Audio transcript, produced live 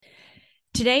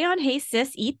Today on Hey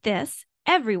Sis, Eat This,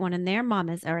 everyone and their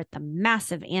mamas are at the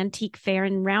massive antique fair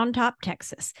in Round Top,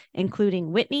 Texas,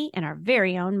 including Whitney and our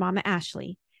very own Mama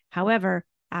Ashley. However,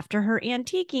 after her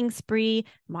antiquing spree,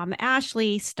 Mama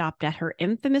Ashley stopped at her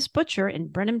infamous butcher in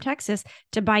Brenham, Texas,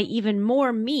 to buy even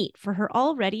more meat for her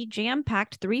already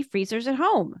jam-packed 3 freezers at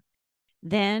home.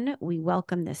 Then we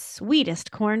welcome the sweetest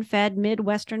corn-fed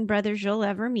Midwestern brothers you'll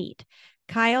ever meet,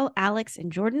 Kyle, Alex, and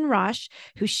Jordan Rasch,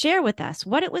 who share with us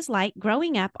what it was like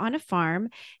growing up on a farm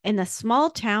in the small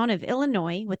town of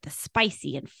Illinois with the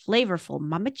spicy and flavorful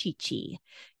Momma Chi Chi.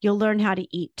 You'll learn how to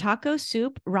eat taco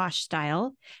soup Rasch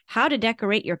style, how to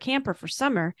decorate your camper for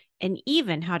summer, and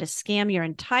even how to scam your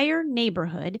entire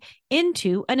neighborhood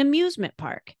into an amusement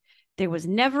park. There was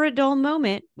never a dull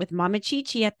moment with Momma Chi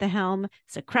Chi at the helm,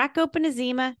 so crack open a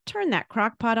Zima, turn that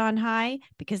crockpot on high,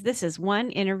 because this is one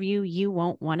interview you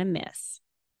won't want to miss.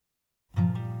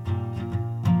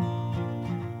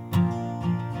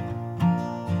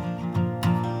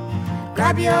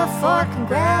 Grab your fork and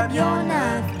grab your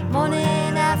knife, morning,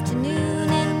 afternoon,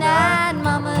 and night,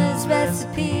 Mama's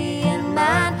recipe and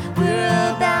mine.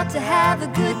 We're about to have a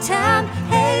good time.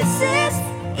 Hey sis,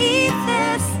 eat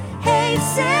this. Hey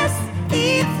sis,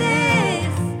 eat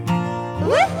this.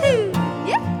 Woohoo!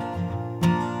 Yeah.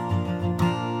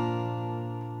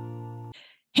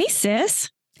 Hey sis.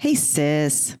 Hey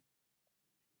sis.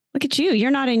 Look at you.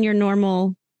 You're not in your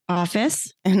normal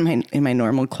office. In my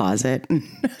normal closet.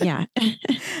 Yeah.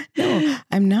 No,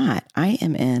 I'm not. I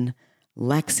am in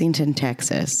Lexington,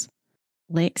 Texas.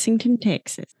 Lexington,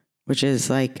 Texas. Which is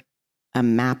like a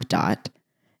map dot.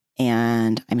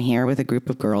 And I'm here with a group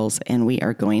of girls and we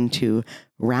are going to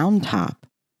Round Top.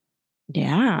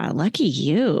 Yeah, lucky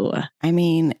you. I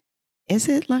mean, is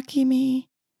it lucky me?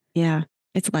 Yeah,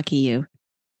 it's lucky you.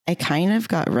 I kind of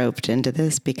got roped into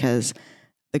this because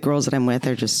the girls that I'm with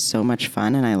are just so much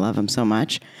fun and I love them so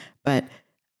much. But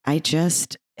I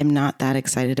just am not that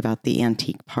excited about the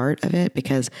antique part of it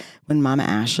because when Mama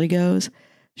Ashley goes,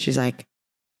 she's like,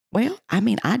 well, I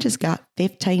mean, I just got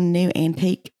 15 new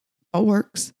antique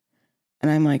forks. And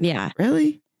I'm like, yeah,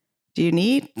 really? Do you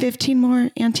need 15 more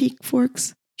antique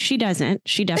forks? She doesn't.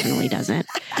 She definitely doesn't.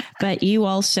 But you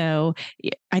also,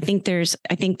 I think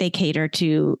they cater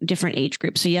to different age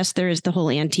groups. So yes, there is the whole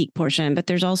antique portion, but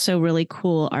there's also really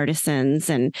cool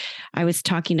artisans. And I was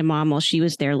talking to Mom while she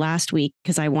was there last week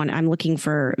because I'm looking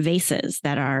for vases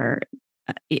that are,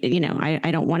 I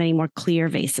don't want any more clear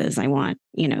vases. I want,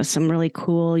 some really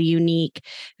cool, unique,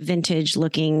 vintage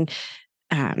looking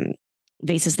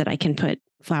vases that I can put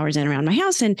flowers in around my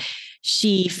house. And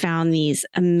she found these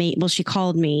she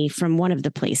called me from one of the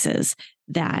places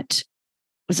that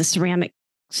was a ceramic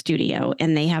studio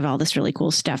and they have all this really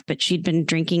cool stuff, but she'd been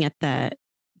drinking at the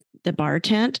bar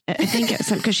tent, I think,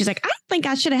 because she's like, I think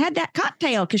I should have had that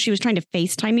cocktail, because she was trying to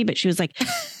FaceTime me, but she was like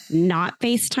not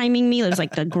FaceTiming me. It was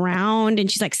like the ground. And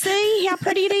she's like, see how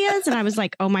pretty it is? And I was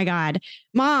like, oh my God,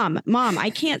 mom, I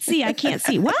can't see.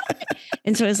 What?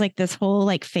 And so it was like this whole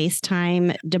like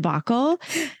FaceTime debacle.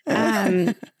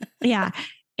 Yeah.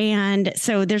 And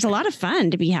so there's a lot of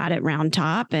fun to be had at Round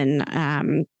Top.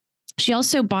 And she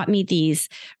also bought me these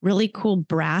really cool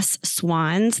brass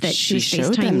swans that she was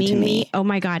FaceTiming me. Oh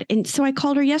my God. And so I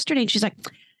called her yesterday and she's like,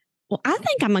 well, I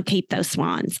think I'm going to keep those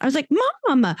swans. I was like,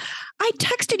 Mom, I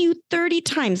texted you 30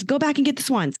 times. Go back and get the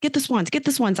swans, get the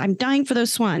swans. I'm dying for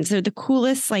those swans. They're the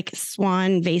coolest like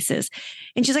swan vases.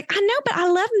 And she's like, I know, but I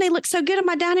love them. They look so good on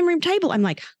my dining room table. I'm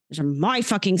like, those are my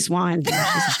fucking swans. And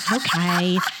she's like,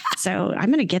 okay. So I'm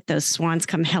going to get those swans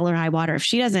come hell or high water. If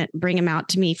she doesn't bring them out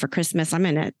to me for Christmas, I'm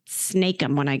going to snake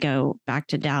them when I go back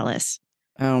to Dallas.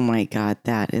 Oh my God.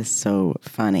 That is so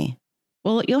funny.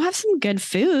 Well, you'll have some good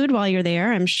food while you're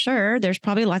there. I'm sure there's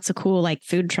probably lots of cool like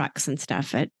food trucks and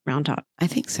stuff at Round Top. I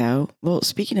think so. Well,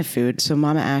 speaking of food, so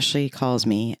Mama Ashley calls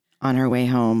me on her way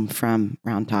home from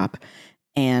Round Top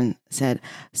and said,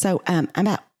 so I'm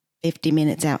about 50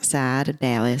 minutes outside of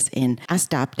Dallas and I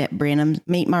stopped at Brenham's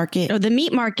meat market. Oh, the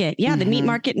meat market. Yeah, the meat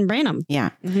market in Brenham.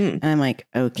 Yeah. Mm-hmm. And I'm like,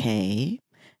 okay.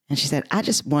 And she said, I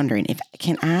just wondering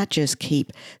can I just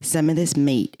keep some of this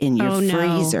meat in your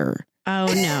freezer? Oh,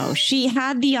 no. She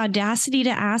had the audacity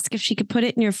to ask if she could put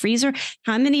it in your freezer.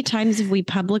 How many times have we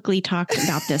publicly talked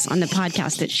about this on the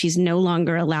podcast that she's no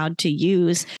longer allowed to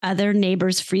use other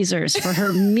neighbors' freezers for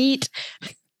her meat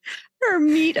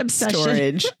obsession?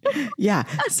 Storage. Yeah.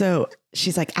 So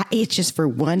she's like, it's just for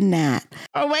one night.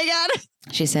 Oh, my God.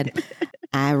 She said,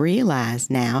 I realize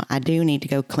now I do need to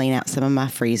go clean out some of my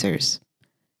freezers.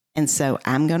 And so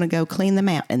I'm going to go clean them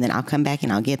out and then I'll come back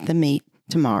and I'll get the meat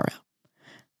tomorrow.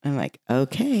 I'm like,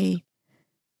 okay.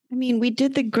 I mean, we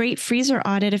did the great freezer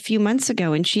audit a few months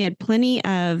ago and she had plenty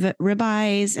of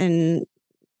ribeyes and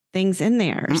things in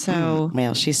there. So,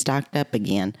 well, she's stocked up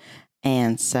again.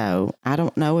 And so I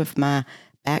don't know if my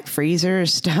back freezer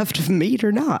is stuffed with meat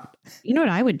or not. You know what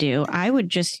I would do? I would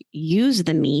just use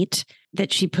the meat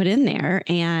that she put in there,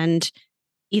 and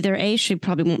either A, she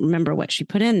probably won't remember what she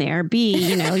put in there. B,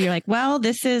 you're like, well,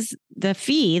 this is the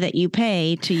fee that you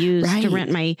pay to use to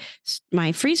rent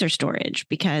my freezer storage,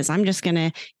 because I'm just going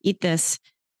to eat this.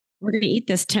 We're going to eat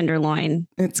this tenderloin.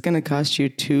 It's going to cost you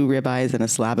 2 ribeyes and a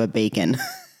slab of bacon.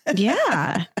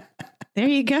 Yeah. There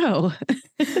you go.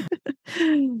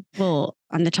 Well,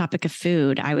 on the topic of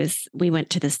food, we went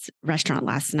to this restaurant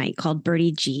last night called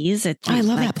Birdie G's. I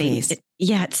love that place.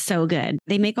 It's so good.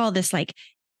 They make all this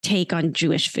take on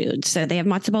Jewish food. So they have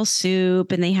matzo ball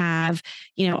soup and they have,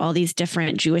 all these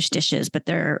different Jewish dishes, but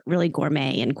they're really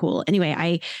gourmet and cool. Anyway,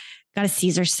 I got a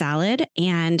Caesar salad,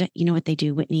 and you know what they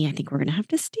do, Whitney? I think we're going to have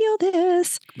to steal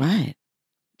this. What?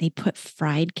 They put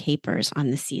fried capers on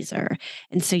the Caesar.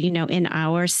 And so, in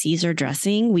our Caesar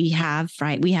dressing, we have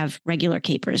regular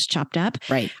capers chopped up.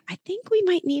 Right. I think we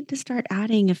might need to start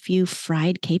adding a few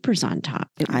fried capers on top.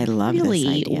 I love this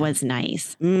idea. Really was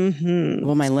nice. Mm-hmm.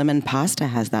 Well, my lemon pasta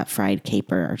has that fried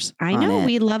capers. I know.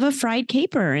 We love a fried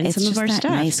caper in some of our stuff. It's just that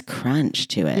nice crunch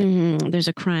to it. Mm-hmm. There's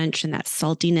a crunch, and that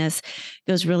saltiness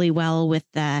goes really well with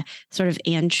the sort of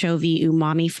anchovy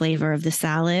umami flavor of the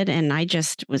salad. And I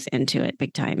just was into it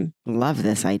big time. Love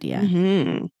this idea.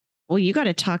 Mm-hmm. Well, you got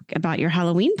to talk about your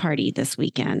Halloween party this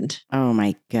weekend. Oh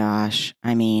my gosh.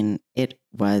 I mean, it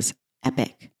was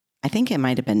epic. I think it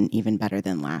might have been even better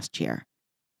than last year.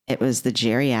 It was the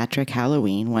geriatric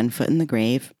Halloween, 1 foot in the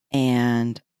grave.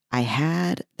 And I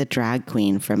had the drag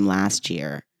queen from last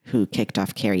year who kicked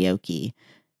off karaoke,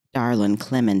 Darlene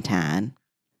Clementine.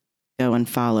 Go and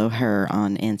follow her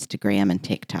on Instagram and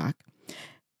TikTok.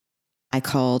 I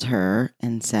called her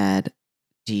and said,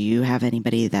 do you have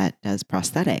anybody that does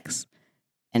prosthetics?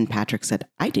 And Patrick said,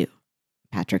 I do.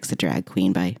 Patrick's a drag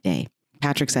queen by day.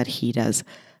 Patrick said he does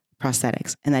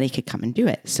prosthetics and that he could come and do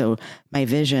it. So my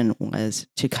vision was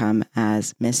to come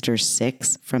as Mr.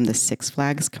 Six from the Six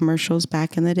Flags commercials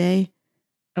back in the day.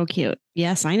 Oh, cute.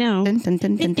 Yes, I know.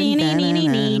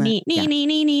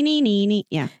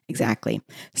 Yeah, exactly.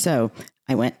 So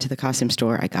I went to the costume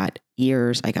store. I got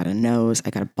ears. I got a nose. I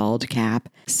got a bald cap.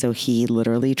 So he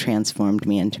literally transformed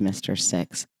me into Mr.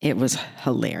 Six. It was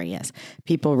hilarious.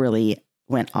 People really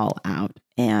went all out,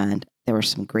 and there were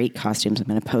some great costumes. I'm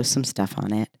going to post some stuff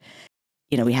on it.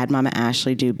 We had Mama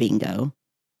Ashley do bingo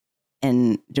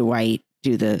and Dwight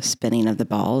do the spinning of the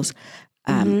balls.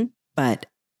 But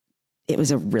it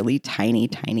was a really tiny,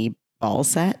 tiny ball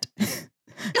set.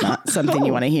 Not something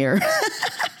you want to hear.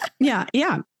 Yeah.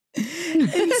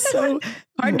 And so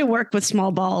hard to work with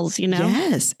small balls,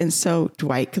 Yes. And so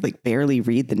Dwight could barely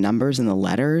read the numbers and the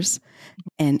letters.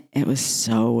 And it was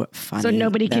so funny. So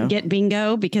nobody could get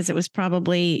bingo because he was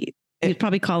probably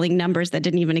calling numbers that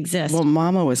didn't even exist. Well,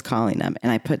 Mama was calling them,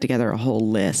 and I put together a whole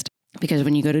list, because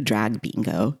when you go to drag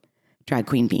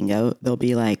queen bingo, they'll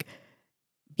be like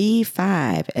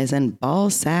B5 as in ball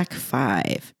sack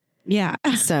 5. Yeah.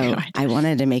 So I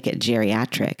wanted to make it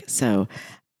geriatric. So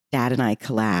Dad and I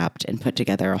collabed and put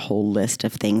together a whole list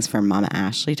of things for Mama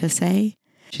Ashley to say.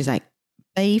 She's like,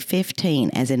 B15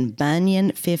 as in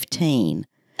Bunyan 15.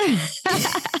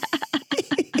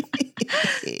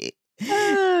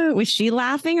 Was she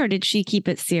laughing, or did she keep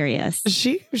it serious?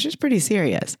 She was just pretty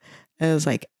serious. It was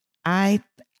like,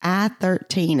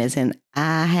 I13 as in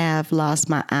I have lost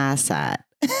my eyesight.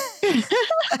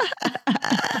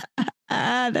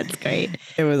 That's great.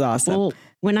 It was awesome. Well,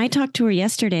 when I talked to her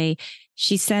yesterday,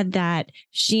 she said that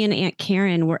she and Aunt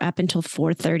Karen were up until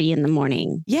 4:30 in the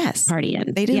morning. Yes.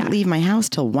 Partying. They didn't leave my house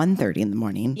till 1:30 in the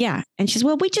morning. Yeah. And she's,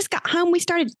 well, we just got home. We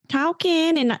started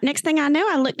talking. And next thing I know,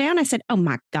 I looked down. I said, oh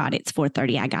my God, it's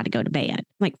 4:30. I got to go to bed. I'm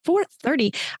like,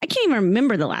 4:30? I can't even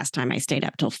remember the last time I stayed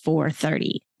up till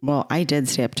 4:30. Well, I did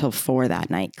stay up till 4 that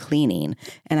night cleaning.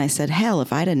 And I said, hell,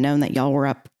 if I'd have known that y'all were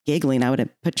up giggling, I would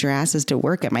have put your asses to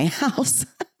work at my house.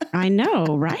 I know,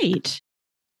 right?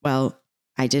 Well,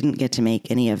 I didn't get to make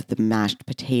any of the mashed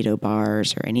potato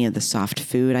bars or any of the soft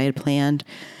food I had planned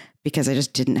because I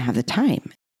just didn't have the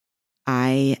time.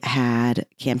 I had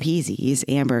Campese's.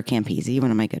 Amber Campese, one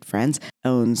of my good friends,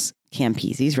 owns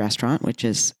Campese's restaurant, which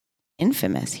is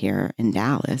infamous here in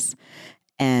Dallas.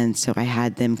 And so I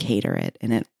had them cater it,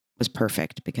 and it was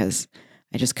perfect because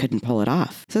I just couldn't pull it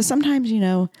off. So sometimes, you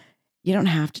don't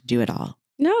have to do it all.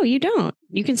 No, you don't.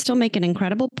 You can still make an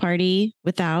incredible party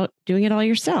without doing it all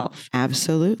yourself.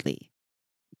 Absolutely.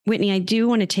 Whitney, I do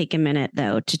want to take a minute,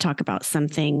 though, to talk about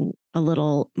something a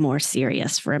little more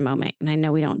serious for a moment. And I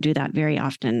know we don't do that very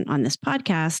often on this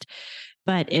podcast,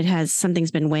 but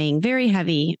something's been weighing very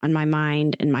heavy on my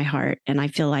mind and my heart. And I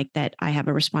feel like that I have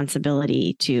a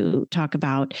responsibility to talk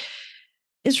about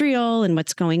Israel and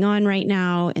what's going on right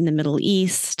now in the Middle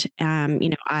East.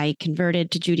 I converted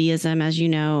to Judaism, as you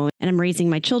know, and I'm raising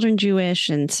my children Jewish.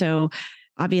 And so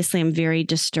obviously I'm very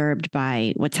disturbed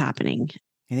by what's happening.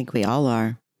 I think we all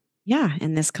are. Yeah.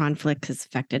 And this conflict has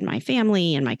affected my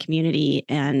family and my community.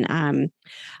 And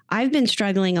I've been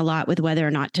struggling a lot with whether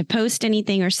or not to post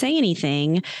anything or say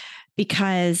anything,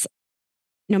 because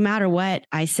no matter what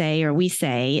I say or we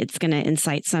say, it's going to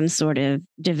incite some sort of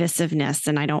divisiveness.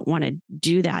 And I don't want to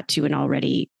do that to an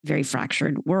already very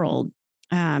fractured world.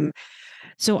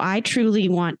 So I truly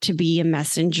want to be a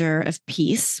messenger of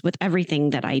peace with everything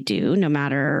that I do, no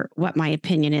matter what my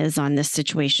opinion is on this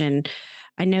situation.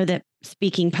 I know that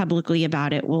speaking publicly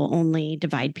about it will only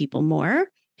divide people more.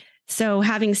 So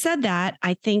having said that,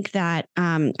 I think that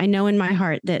I know in my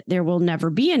heart that there will never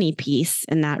be any peace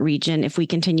in that region if we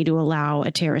continue to allow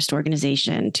a terrorist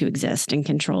organization to exist and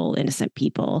control innocent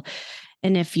people.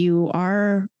 And if you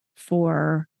are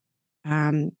for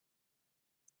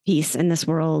peace in this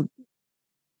world,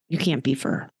 you can't be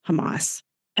for Hamas.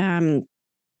 And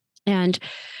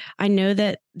I know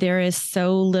that there is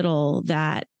so little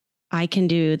that I can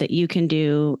do, that you can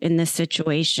do in this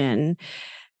situation.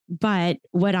 But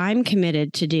what I'm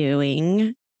committed to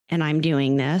doing, and I'm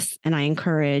doing this, and I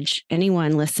encourage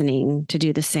anyone listening to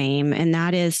do the same, and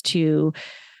that is to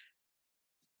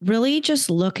really just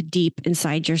look deep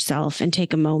inside yourself and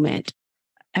take a moment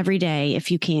every day,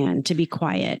 if you can, to be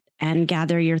quiet and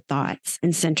gather your thoughts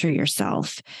and center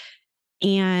yourself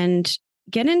and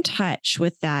get in touch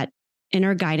with that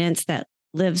inner guidance that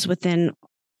lives within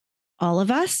all of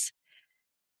us.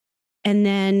 And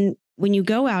then when you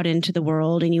go out into the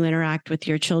world and you interact with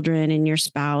your children and your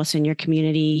spouse and your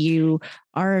community, you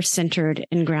are centered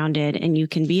and grounded, and you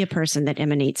can be a person that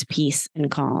emanates peace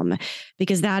and calm,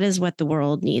 because that is what the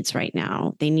world needs right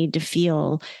now. They need to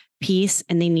feel peace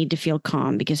and they need to feel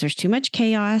calm, because there's too much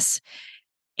chaos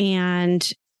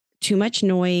and too much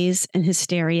noise and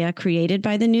hysteria created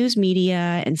by the news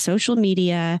media and social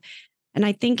media. And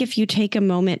I think if you take a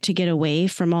moment to get away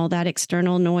from all that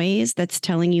external noise that's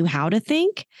telling you how to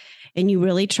think, and you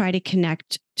really try to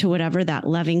connect to whatever that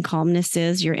loving calmness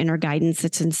is, your inner guidance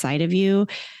that's inside of you,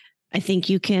 I think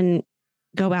you can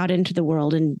go out into the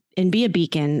world and be a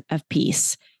beacon of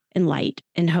peace and light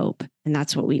and hope. And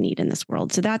that's what we need in this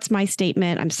world. So that's my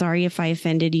statement. I'm sorry if I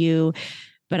offended you,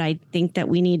 but I think that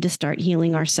we need to start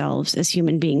healing ourselves as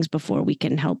human beings before we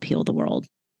can help heal the world.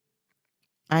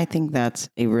 I think that's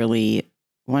a really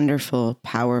wonderful,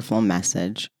 powerful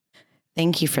message.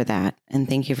 Thank you for that. And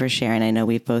thank you for sharing. I know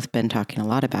we've both been talking a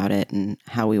lot about it and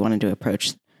how we wanted to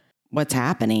approach what's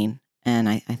happening. And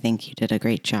I think you did a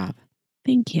great job.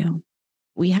 Thank you.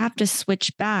 We have to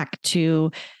switch back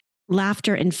to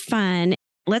laughter and fun.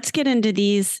 Let's get into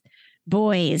these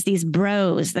boys, these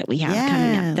bros that we have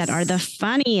coming up that are the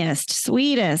funniest,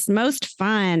 sweetest, most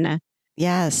fun.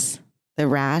 Yes. The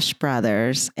Rasch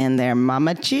brothers and their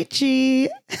Momma Chi Chi.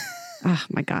 Oh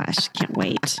my gosh, can't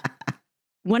wait.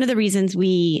 One of the reasons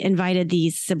we invited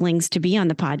these siblings to be on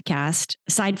the podcast,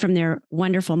 aside from their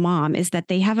wonderful mom, is that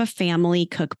they have a family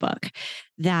cookbook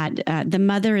that the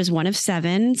mother is one of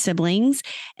 7 siblings,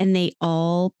 and they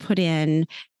all put in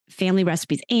family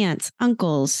recipes, aunts,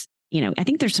 uncles, I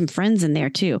think there's some friends in there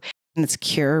too. And it's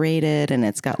curated and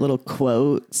it's got little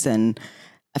quotes and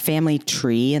a family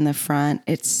tree in the front.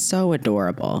 It's so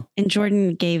adorable. And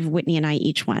Jordan gave Whitney and I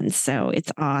each one. So it's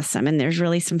awesome. And there's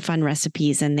really some fun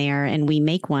recipes in there. And we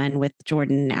make one with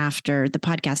Jordan after the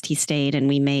podcast. He stayed and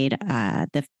we made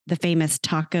the famous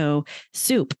taco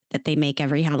soup that they make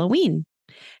every Halloween.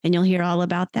 And you'll hear all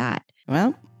about that.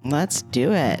 Well, let's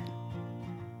do it.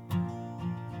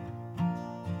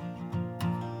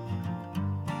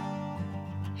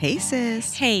 Hey,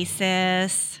 sis. Hey,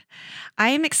 sis. I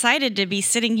am excited to be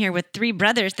sitting here with 3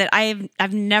 brothers that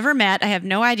I've never met. I have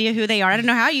no idea who they are. I don't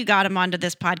know how you got them onto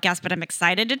this podcast, but I'm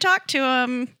excited to talk to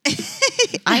them.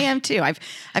 I am too. I've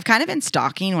kind of been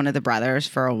stalking one of the brothers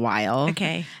for a while.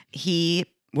 Okay. He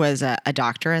was a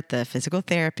doctor at the physical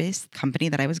therapist company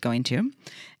that I was going to.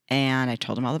 And I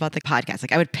told him all about the podcast.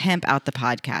 Like I would pimp out the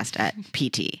podcast at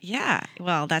PT. Yeah.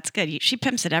 Well, that's good. She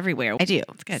pimps it everywhere. I do.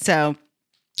 That's good. So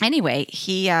anyway,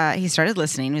 he started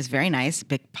listening. He was very nice,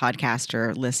 big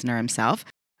podcaster listener himself.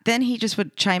 Then he just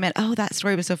would chime in, oh, that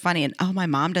story was so funny. And oh, my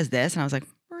mom does this. And I was like,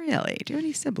 really? Do you have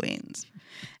any siblings?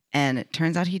 And it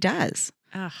turns out he does.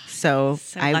 Oh, so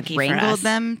I lucky wrangled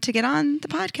them to get on the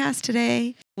podcast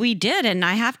today. We did, and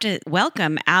I have to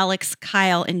welcome Alex,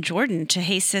 Kyle, and Jordan to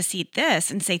Hey Sis, Eat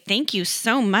This and say thank you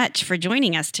so much for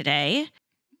joining us today.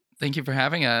 Thank you for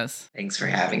having us. Thanks for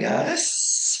having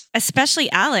us. Especially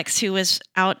Alex, who was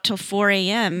out till 4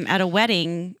 a.m. at a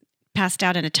wedding, passed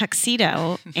out in a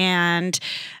tuxedo, and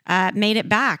made it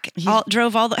back. How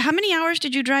many hours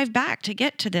did you drive back to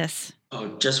get to this?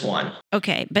 Oh, just one.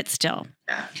 Okay, but still.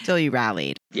 Yeah. Still you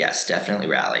rallied. Yes, definitely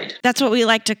rallied. That's what we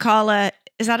like to call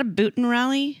is that a bootin'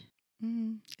 rally?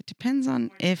 It depends on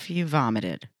if you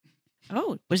vomited.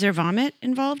 Oh, was there vomit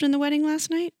involved in the wedding last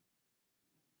night?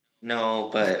 No,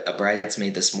 but a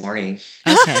bridesmaid this morning.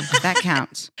 Okay, that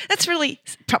counts. That's really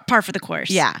par for the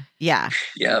course. Yeah.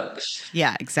 Yep.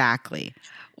 Yeah, exactly.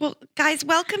 Well, guys,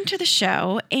 welcome to the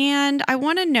show. And I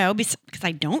want to know, because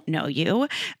I don't know you,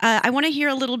 I want to hear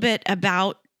a little bit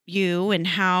about you and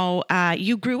how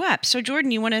you grew up. So, Jordan,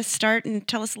 you want to start and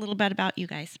tell us a little bit about you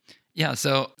guys? Yeah,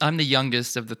 so I'm the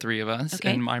youngest of the three of us,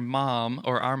 Okay. and our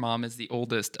mom is the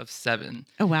oldest of 7.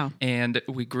 Oh, wow. And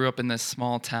we grew up in this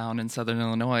small town in southern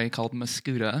Illinois called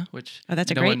Mascoutah, which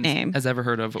that's a no great one name. has ever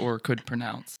heard of or could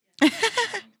pronounce.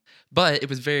 But it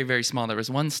was very, very small. There was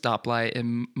one stoplight,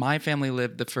 and my family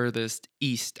lived the furthest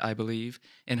east, I believe,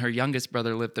 and her youngest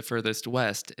brother lived the furthest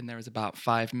west, and there was about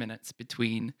 5 minutes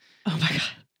between Oh, my God.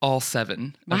 all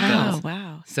 7 of Wow, those.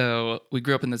 wow. So we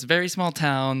grew up in this very small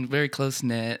town, very close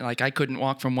knit. Like I couldn't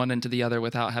walk from one end to the other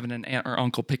without having an aunt or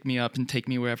uncle pick me up and take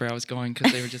me wherever I was going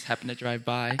because they would just happen to drive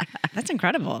by. That's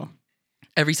incredible.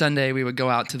 Every Sunday we would go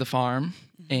out to the farm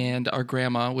and our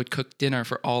grandma would cook dinner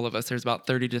for all of us. There's about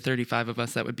 30 to 35 of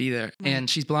us that would be there. And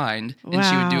she's blind. And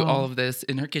she would do Wow. all of this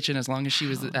in her kitchen as long as she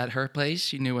was at her place.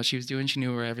 She knew what she was doing. She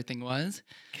knew where everything was.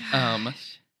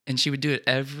 And she would do it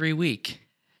every week.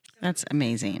 That's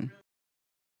amazing.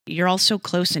 You're all so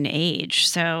close in age.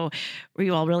 So were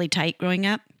you all really tight growing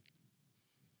up?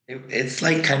 It's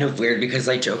like kind of weird because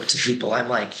I joke to people, I'm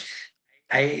like,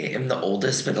 I am the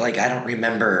oldest, but like I don't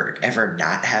remember ever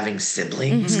not having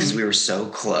siblings because we were so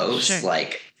close. Sure.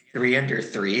 Like 3 under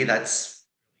 3, that's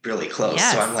really close.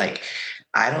 Yes. So I'm like,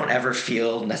 I don't ever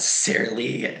feel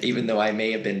necessarily, even though I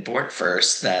may have been born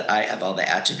first, that I have all the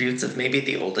attributes of maybe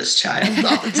the oldest child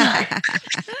all the time.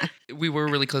 We were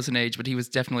really close in age, but he was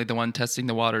definitely the one testing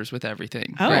the waters with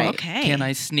everything. Oh, Right. okay. Can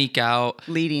I sneak out?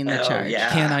 Leading the Oh, charge.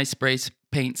 yeah. Can I spray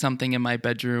paint something in my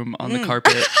bedroom on the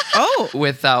carpet Oh,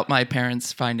 without my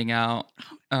parents finding out?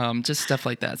 Just stuff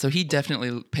like that. So he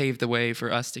definitely paved the way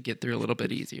for us to get through a little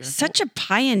bit easier. such a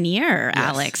pioneer, Yes.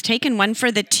 Alex. Taking one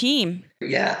for the team.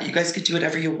 Yeah, you guys could do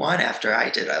whatever you want after I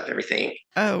did everything.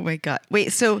 Oh my God.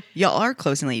 Wait, so y'all are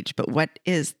close in age, but what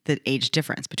is the age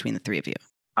difference between the three of you?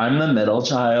 I'm the middle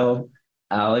child.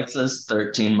 Alex is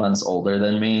 13 months older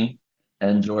than me,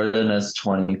 and Jordan is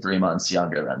 23 months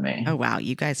younger than me. Oh, wow.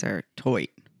 You guys are toy.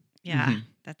 Yeah, Mhm.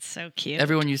 that's so cute.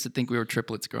 Everyone used to think we were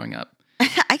triplets growing up.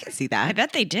 I can see I that.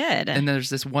 bet they did. And there's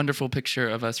this wonderful picture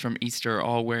of us from Easter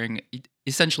all wearing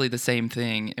essentially the same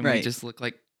thing. And we Right. just look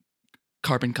like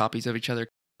carbon copies of each other.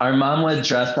 Our mom would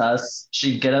dress us.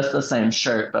 She'd get us the same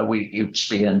shirt, but we'd each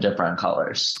be in different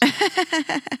colors.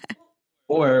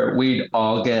 Or we'd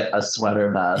all get a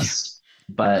sweater vest,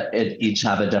 but it each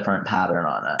have a different pattern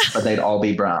on it. But they'd all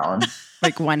be brown.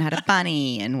 Like one had a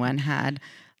bunny and one had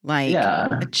like Yeah.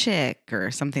 a chick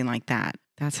or something like that.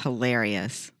 That's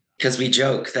hilarious. Because we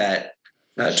joke that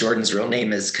Jordan's real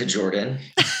name is Jordan,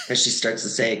 because she starts to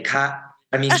say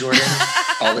Jordan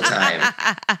all the time.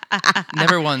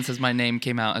 Never once has my name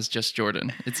came out as just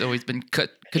Jordan. It's always been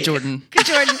Jordan Good,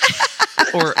 Jordan.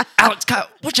 or Alex, Kyle,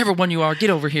 whichever one you are,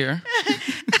 get over here.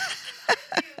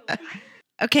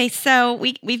 Okay, so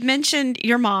we've mentioned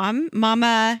your mom,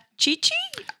 Momma Chi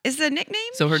Chi, is the nickname.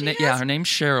 So her she name's has?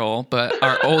 Cheryl, but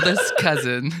our oldest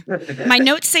cousin. My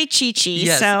notes say Chi Chi,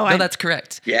 Yes, so no, that's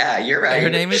correct. Yeah, you're right. Her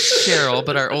name is Cheryl,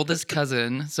 but our oldest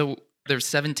cousin. So there's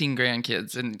 17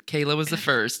 grandkids, and Kayla was the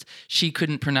first. She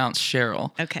couldn't pronounce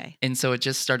Cheryl. okay. And so it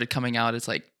just started coming out as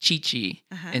like Chi Chi.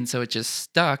 Uh-huh. And so it just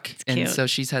stuck. And cute. so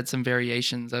she's had some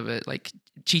variations of it. Like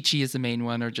Chi Chi is the main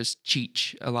one, or just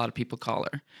Cheech, a lot of people call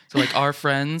her. So like our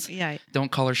friends Yeah.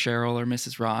 don't call her Cheryl or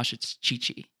Mrs. Rasch. It's Chi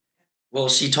Chi. Well,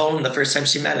 she told him the first time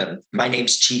she met him, my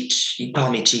name's Cheech. He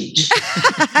called me Cheech.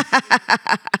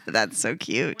 That's so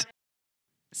cute.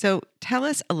 So tell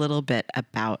us a little bit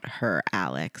about her,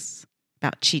 Alex,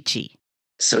 about Chi Chi.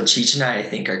 So Cheech and I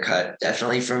think, are cut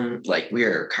definitely from, like, we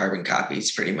are carbon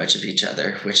copies pretty much of each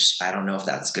other, which I don't know if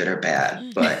that's good or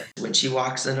bad. But when she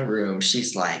walks in a room,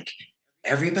 she's like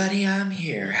everybody, I'm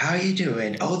here. How you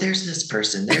doing? Oh, there's this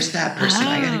person. There's that person.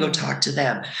 I got to go talk to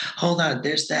them. Hold on.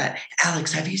 There's that.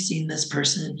 Alex, have you seen this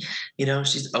person?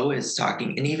 She's always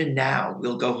talking. And even now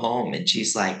we'll go home and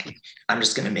she's like, I'm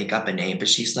just going to make up a name, but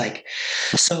she's like,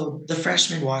 so the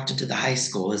freshman walked into the high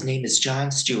school. His name is John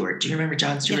Stewart. Do you remember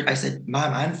John Stewart? Yeah. I said,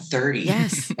 Mom, I'm 30.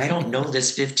 Yes. I don't know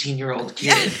this 15-year-old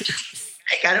kid.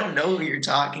 I don't know who you're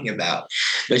talking about.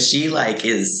 But she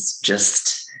is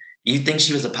just... You'd think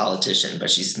she was a politician,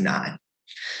 but she's not.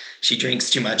 She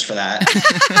drinks too much for that.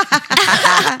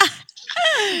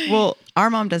 Well,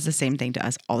 our mom does the same thing to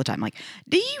us all the time. Like,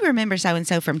 do you remember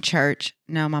so-and-so from church?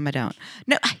 No, Mom, I don't.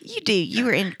 No, you do. You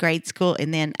were in grade school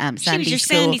and then Sunday school. She was your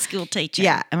Sunday school teacher.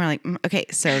 Yeah. And we're like, okay,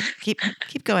 so keep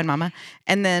going, Mama.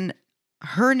 And then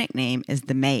her nickname is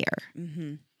the mayor.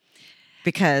 Mm-hmm.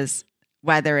 Because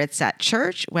whether it's at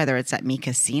church, whether it's at Mi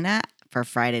Casina, for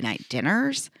Friday night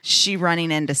dinners, she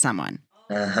running into someone.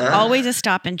 Always a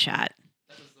stop and chat.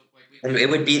 It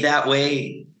would be that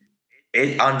way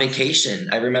on vacation.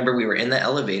 I remember we were in the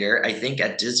elevator, I think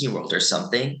at Disney World or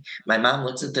something. My mom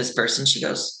looks at this person. She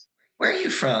goes, where are you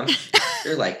from?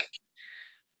 They're like,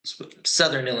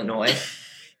 Southern Illinois.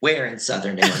 Where in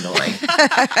Southern Illinois?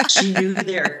 She knew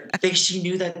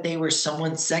that they were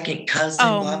someone's second cousin,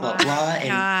 blah, blah, blah,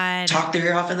 and talked their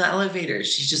ear off in the elevator.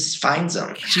 She just finds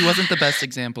them. She wasn't the best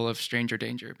example of stranger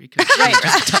danger because she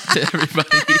just talked to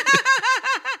everybody.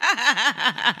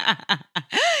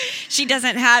 She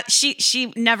doesn't have,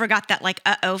 she never got that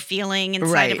uh-oh feeling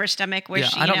inside of her stomach where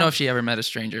she, I don't know if she ever met a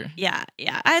stranger. Yeah.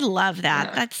 I love that.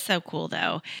 Yeah. That's so cool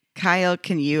though. Kyle,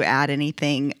 can you add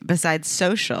anything besides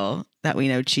social that we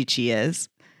know Chi Chi is?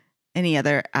 Any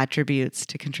other attributes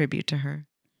to contribute to her?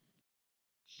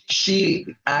 She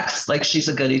acts like she's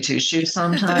a goody two-shoes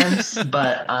sometimes,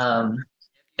 but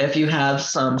if you have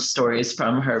some stories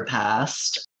from her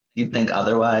past, you'd think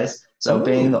otherwise. So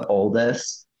being the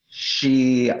oldest,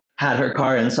 she had her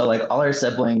car, and so all her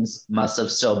siblings must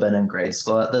have still been in grade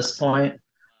school at this point.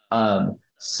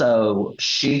 So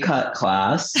she cut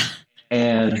class,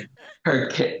 and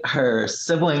her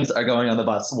siblings are going on the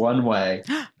bus one way,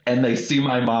 and they see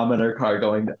my mom in her car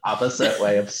going the opposite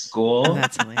way of school. Oh,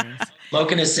 that's hilarious.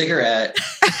 Smoking a cigarette.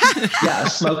 Yeah,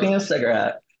 smoking a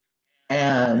cigarette.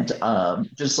 And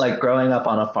just growing up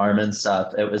on a farm and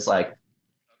stuff, it was like,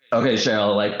 okay,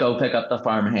 Cheryl, go pick up the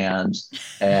farmhand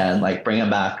and bring him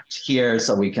back here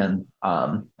so we can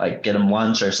get him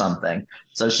lunch or something.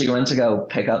 So she went to go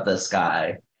pick up this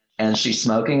guy, and she's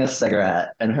smoking a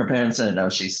cigarette, and her parents didn't know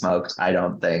she smoked, I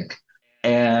don't think.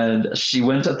 And she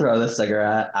went to throw the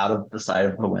cigarette out of the side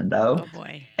of the window. Oh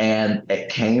boy. And it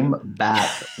came back,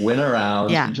 went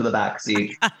around into the back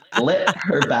seat, lit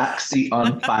her back seat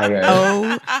on fire.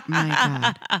 Oh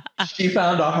my God. She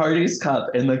found a Hardee's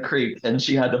cup in the creek, and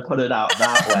she had to put it out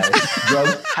that way.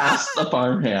 Drove past the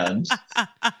farmhand.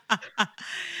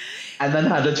 And then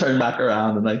had to turn back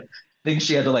around, and I think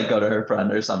she had to go to her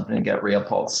friend or something and get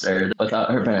reupholstered without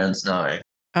her parents knowing.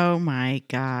 Oh my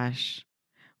gosh.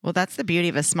 Well, that's the beauty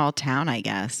of a small town, I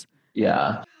guess.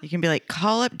 Yeah. You can be like,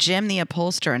 call up Jim the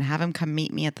upholsterer and have him come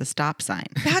meet me at the stop sign.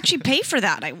 How'd she pay for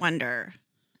that, I wonder?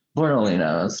 Lord only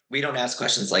knows. We don't ask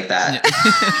questions like that.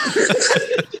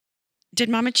 Did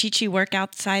Momma Chi Chi work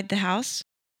outside the house?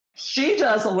 She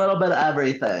does a little bit of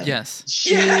everything. Yes.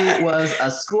 She was a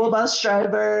school bus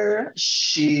driver.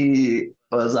 She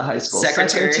was a high school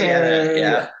secretary.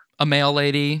 Yeah. A mail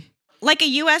lady. Like a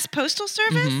U.S. Postal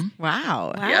Service? Mm-hmm.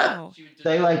 Wow. Yeah.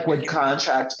 They would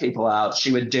contract people out.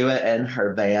 She would do it in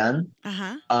her van.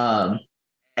 Uh-huh.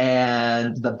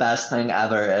 And the best thing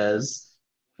ever is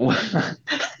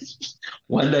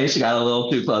one day she got a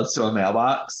little too close to a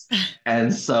mailbox.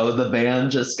 And so the van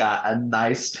just got a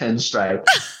nice pinstripe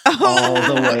all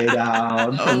the way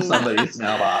down from somebody's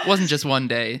mailbox. It wasn't just one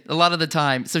day. A lot of the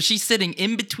time. So she's sitting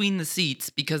in between the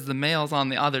seats because the mail's on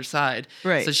the other side.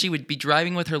 Right. So she would be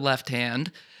driving with her left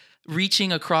hand,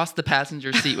 reaching across the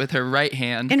passenger seat with her right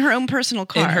hand. In her own personal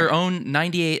car. In her own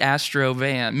 98 Astro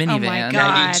minivan. Oh my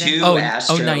God. 92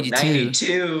 Astro.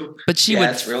 92. But she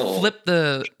would flip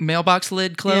the mailbox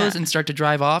lid closed and start to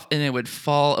drive off, and it would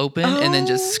fall open and then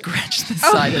just scratch the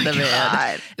side of the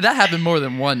van. That happened more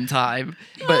than one time.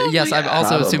 But yes, I'm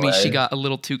also assuming she got a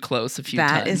little too close a few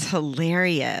times. That is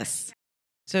hilarious.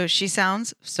 So she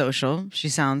sounds social. She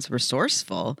sounds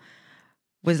resourceful.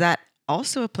 Was that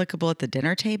also applicable at the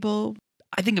dinner table?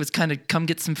 I think it was kind of come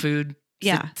get some food,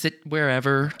 sit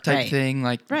wherever type thing,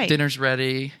 dinner's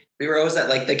ready. We were always at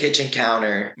the kitchen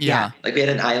counter. Yeah. We had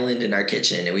an island in our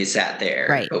kitchen and we sat there.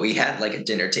 Right. But we had a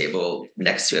dinner table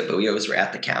next to it, but we always were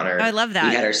at the counter. I love that.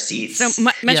 We had our seats. So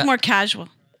much more casual.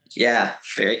 Yeah,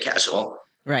 very casual.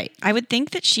 Right. I would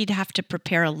think that she'd have to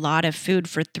prepare a lot of food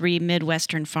for 3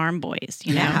 Midwestern farm boys,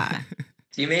 you know? Yeah.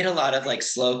 You made a lot of like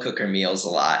slow cooker meals a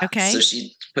lot. Okay. So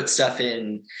she put stuff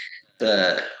in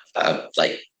the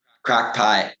like crock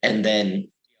pot and then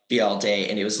be all day.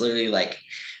 And it was literally like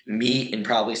meat and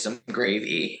probably some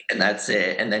gravy, and that's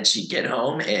it. And then she'd get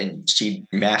home and she'd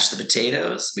mash the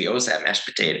potatoes. We always have mashed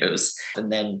potatoes,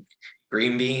 and then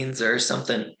green beans or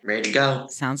something ready to go.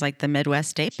 Sounds like the Midwest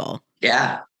staple.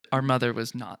 Yeah. Our mother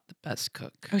was not the best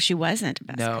cook. Oh, she wasn't.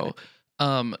 Best No.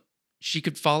 cook. She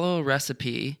could follow a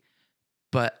recipe,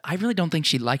 but I really don't think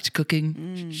she liked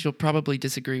cooking. She'll probably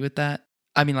disagree with that.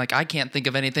 I mean, like, I can't think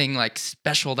of anything like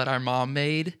special that our mom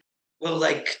made. Well,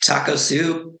 like taco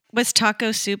soup. Was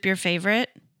taco soup your favorite?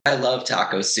 I love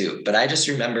taco soup, but I just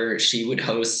remember we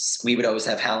would always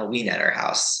have Halloween at our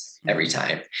house every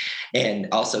time. And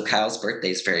also Kyle's birthday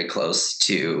is very close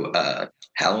to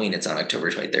Halloween. It's on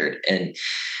October 23rd. And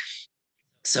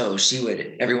so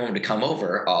everyone would come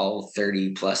over, all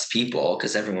 30 plus people,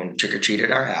 because everyone trick or treated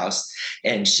at our house.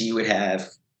 And she would have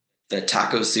the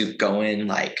taco soup going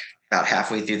like about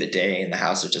halfway through the day, and the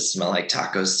house would just smell like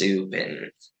taco soup. And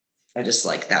I just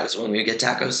like, that was when we would get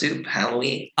taco soup,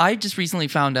 Halloween. I just recently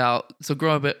found out, so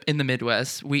growing up in the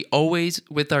Midwest, we always,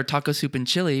 with our taco soup and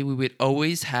chili, we would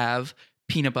always have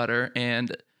peanut butter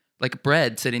and like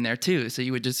bread sitting there too. So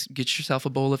you would just get yourself a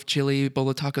bowl of chili, bowl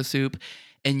of taco soup,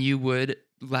 and you would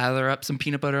lather up some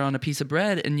peanut butter on a piece of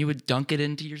bread and you would dunk it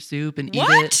into your soup and eat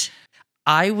it.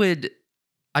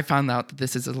 I found out that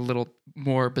this is a little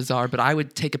more bizarre, but I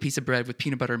would take a piece of bread with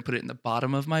peanut butter and put it in the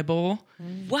bottom of my bowl.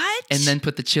 What? And then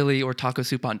put the chili or taco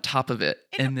soup on top of it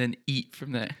and then eat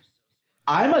from there.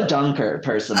 I'm a dunker,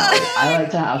 personally. I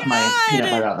like to have my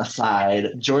peanut butter on the side.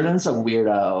 Jordan's a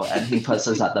weirdo, and he puts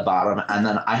his at the bottom. And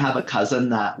then I have a cousin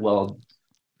that will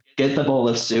get the bowl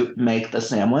of soup, make the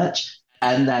sandwich,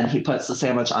 and then he puts the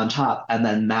sandwich on top and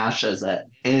then mashes it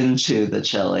into the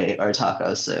chili or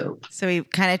taco soup. So he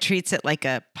kind of treats it like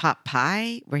a pot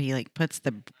pie where he like puts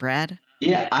the bread.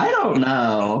 Yeah, I don't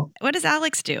know. What does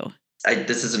Alex do?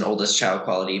 This is an oldest child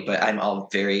quality, but I'm all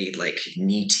very like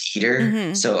neat eater.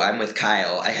 Mm-hmm. So I'm with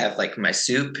Kyle. I have like my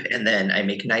soup, and then I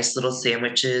make nice little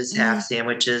sandwiches, half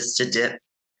sandwiches to dip.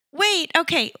 Wait,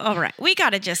 okay, all right. We got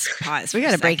to just pause. We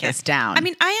got got to break this down. I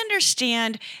mean, I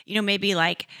understand, maybe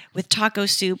like with taco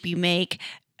soup, you make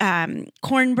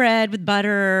cornbread with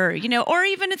butter, or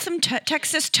even it's some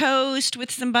Texas toast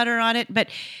with some butter on it, but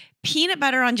peanut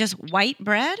butter on just white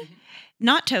bread,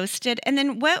 not toasted. And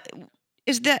then what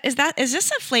is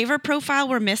this a flavor profile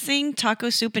we're missing? Taco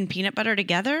soup and peanut butter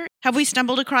together? Have we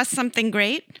stumbled across something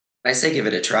great? I say give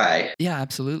it a try. Yeah,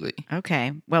 absolutely.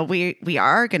 Okay. Well, we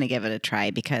are going to give it a try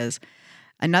because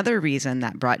another reason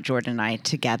that brought Jordan and I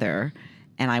together,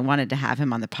 and I wanted to have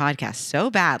him on the podcast so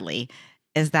badly,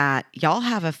 is that y'all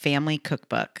have a family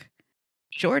cookbook.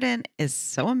 Jordan is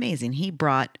so amazing. He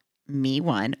brought me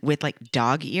one with like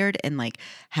dog-eared and like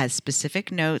has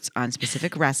specific notes on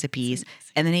specific recipes.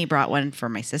 And then he brought one for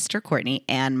my sister Courtney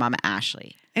and Mama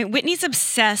Ashley. And Whitney's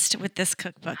obsessed with this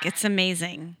cookbook. It's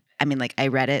amazing. I mean, like I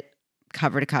read it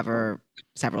cover to cover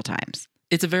several times.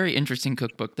 It's a very interesting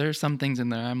cookbook. There are some things in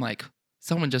there I'm like,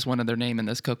 someone just wanted their name in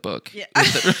this cookbook. Yeah.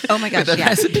 The, Oh my gosh, the yeah.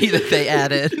 recipe that they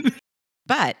added.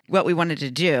 But what we wanted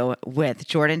to do with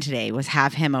Jordan today was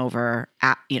have him over,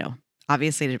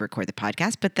 obviously to record the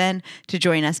podcast, but then to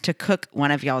join us to cook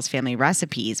one of y'all's family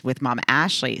recipes with Mama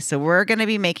Ashley. So we're going to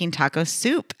be making taco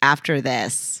soup after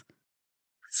this.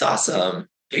 It's awesome.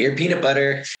 Get your peanut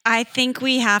butter. I think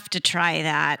we have to try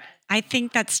that. I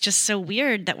think that's just so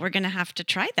weird that we're going to have to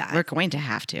try that. We're going to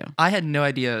have to. I had no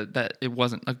idea that it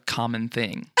wasn't a common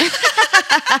thing.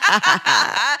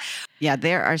 Yeah,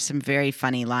 there are some very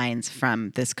funny lines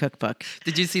from this cookbook.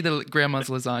 Did you see the grandma's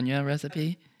lasagna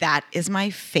recipe? That is my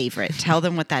favorite. Tell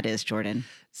them what that is, Jordan.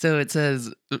 So it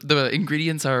says the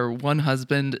ingredients are one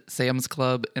husband, Sam's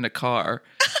Club, and a car.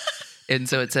 And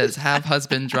so it says, have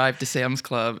husband drive to Sam's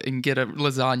Club and get a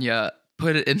lasagna,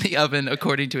 put it in the oven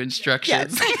according to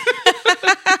instructions. Yes.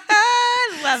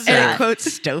 I love And that. it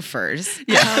quotes Stofers.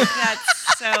 Yeah. Oh,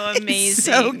 that's so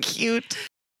amazing. So cute.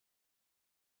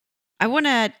 I want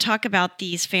to talk about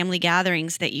these family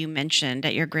gatherings that you mentioned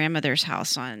at your grandmother's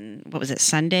house on,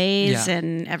 Sundays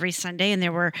and every Sunday. And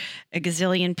there were a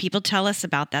gazillion people. Tell us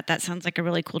about that. That sounds like a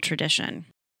really cool tradition.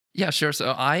 Yeah, sure.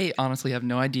 So I honestly have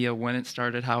no idea when it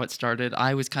started, how it started.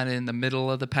 I was kind of in the middle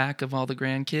of the pack of all the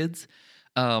grandkids.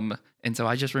 And so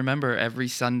I just remember every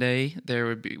Sunday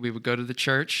we would go to the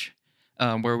church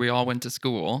where we all went to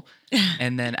school.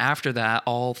 And then after that,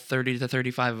 all 30 to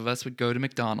 35 of us would go to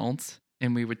McDonald's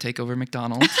and we would take over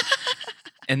McDonald's.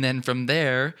 And then from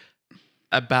there,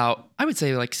 I would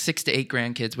say like 6 to 8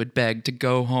 grandkids would beg to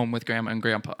go home with grandma and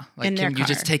grandpa. Like, In their can you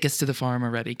just car. take us to the farm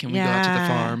already? Can we go out to the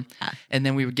farm? And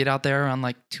then we would get out there around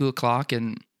like 2:00,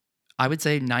 and I would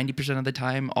say 90% of the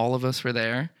time, all of us were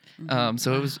there.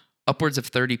 So it was upwards of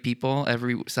 30 people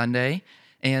every Sunday.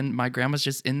 And my grandma's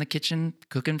just in the kitchen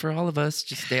cooking for all of us.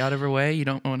 Just stay out of her way. You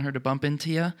don't want her to bump into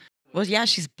you. Well, yeah,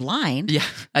 she's blind. Yeah,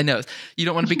 I know. You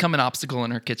don't want to become an obstacle in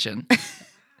her kitchen.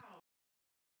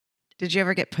 Did you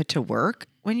ever get put to work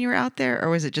when you were out there, or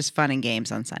was it just fun and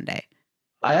games on Sunday?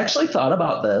 I actually thought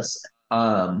about this.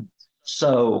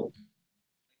 So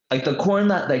like the corn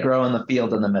that they grow in the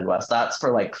field in the Midwest, that's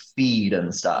for like feed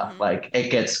and stuff. Like it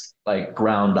gets like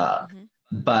ground up.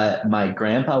 But my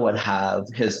grandpa would have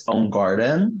his own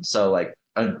garden. So like,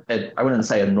 I wouldn't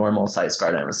say a normal size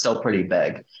garden. It was still pretty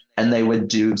big. And they would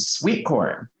do sweet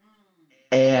corn.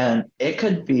 And it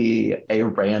could be a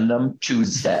random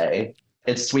Tuesday.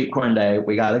 It's sweet corn day.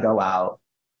 We got to go out.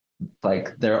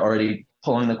 Like they're already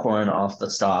pulling the corn off the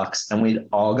stalks. And we'd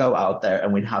all go out there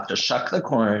and we'd have to shuck the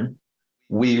corn.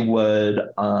 We would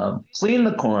clean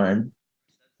the corn.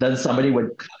 Then somebody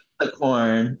would cut the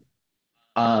corn.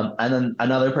 And then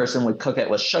another person would cook it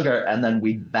with sugar, and then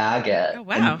we'd bag it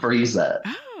and freeze it.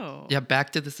 Oh. Yeah,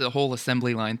 back to this the whole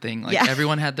assembly line thing. Like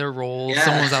everyone had their roles. Yeah.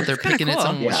 Someone was out there It's kinda picking it. cool.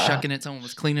 Someone was shucking it. Someone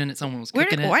was cleaning it. Someone was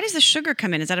cooking it. Why does the sugar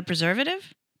come in? Is that a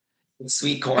preservative?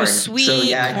 Sweet corn. Oh, sweet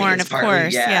I think corn, it's of partly,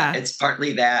 course. Yeah. It's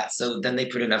partly that. So then they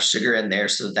put enough sugar in there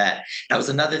so that was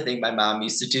another thing my mom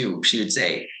used to do. She would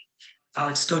say,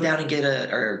 Alex, go down and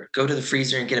go to the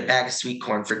freezer and get a bag of sweet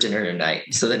corn for dinner tonight.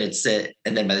 So then it'd sit.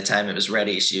 And then by the time it was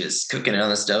ready, she was cooking it on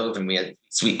the stove, and we had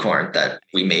sweet corn that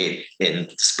we made in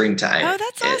springtime. Oh,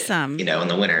 that's awesome. In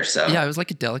the winter. So Yeah, it was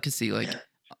like a delicacy. Like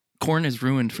corn is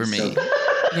ruined for me. So-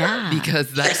 Yeah.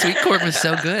 Because that sweet corn was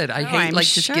so good. I hate I'm like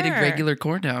just getting sure. regular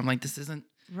corn now. I'm like, this isn't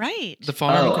Right. the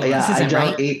farm. Oh yeah, This I isn't don't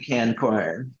right. eat canned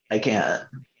corn. I can't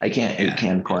eat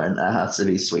canned corn. That has to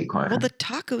be sweet corn. Well, the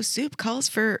taco soup calls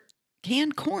for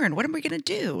canned corn. What am we going to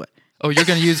do? Oh, you're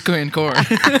going to use canned corn.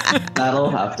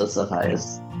 That'll have to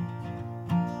suffice.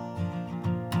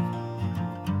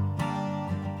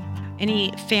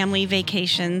 Any family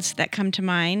vacations that come to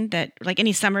mind, that like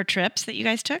any summer trips that you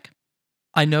guys took?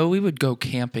 I know we would go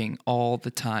camping all the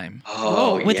time.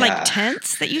 With like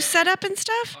tents that you set up and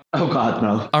stuff? Oh God,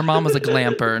 no. Our mom was a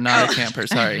glamper, not a camper.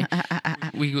 Sorry.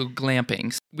 We go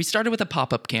glamping. We started with a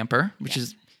pop-up camper, which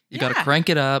is you got to crank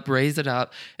it up, raise it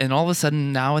up, and all of a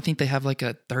sudden now I think they have like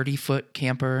a 30-foot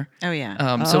camper. Oh,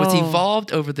 yeah. So it's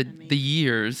evolved over the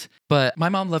years. But my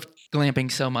mom loved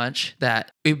glamping so much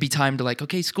that it would be time to like,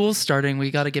 okay, school's starting.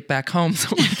 We got to get back home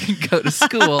so we can go to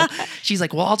school. She's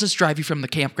like, well, I'll just drive you from the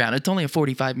campground. It's only a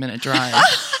 45-minute drive.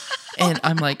 And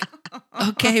I'm like,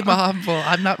 okay, Mom. Well,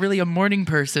 I'm not really a morning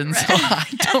person, so I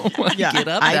don't want to get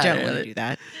up I that don't want to early. do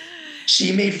that.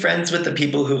 She made friends with the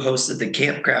people who hosted the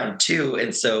campground too.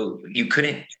 And so you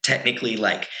couldn't technically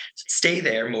like stay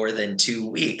there more than 2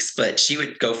 weeks, but she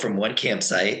would go from one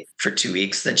campsite for 2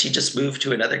 weeks. Then she just moved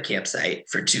to another campsite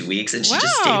for 2 weeks. And she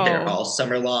just stayed there all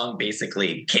summer long,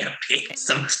 basically camping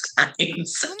sometimes.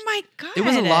 Oh my God. It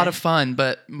was a lot of fun,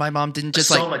 but my mom didn't just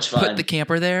So like much fun. put the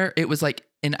camper there. It was like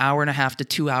an hour and a half to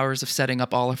 2 hours of setting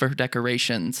up all of her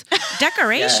decorations.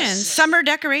 Decorations, Yes. summer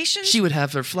decorations. She would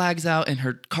have her flags out and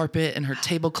her carpet and her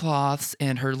tablecloths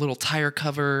and her little tire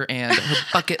cover and her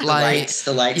bucket lights.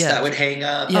 The lights Yeah. that would hang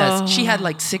up. Yes, she had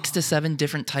like 6 to 7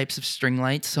 different types of string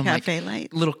lights. So Cafe like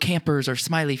lights. little campers or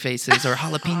smiley faces or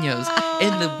jalapenos.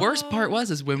 And the worst part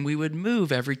was when we would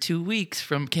move every 2 weeks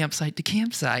from campsite to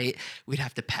campsite, we'd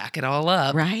have to pack it all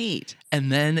up. Right.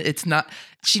 And then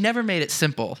she never made it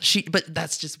simple. But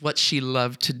that's just what she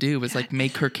loved to do, was like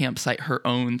make her campsite her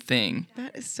own thing.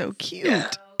 That is so cute. Yeah.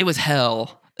 It was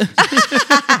hell.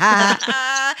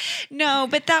 No,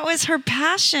 but that was her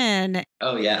passion.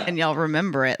 Oh, yeah. And y'all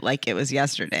remember it like it was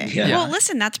yesterday. Yeah. Well,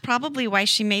 listen, that's probably why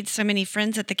she made so many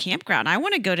friends at the campground. I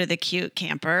want to go to the cute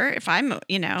camper. If I'm, out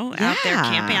there Yeah.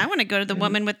 camping, I want to go to the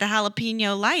woman with the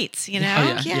jalapeno lights, Oh,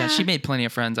 yeah. Yeah. She made plenty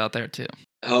of friends out there too.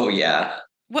 Oh, yeah.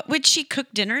 What would she cook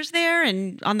dinners there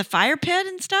and on the fire pit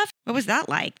and stuff? What was that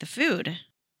like? The food?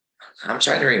 I'm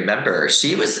trying to remember.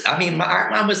 Our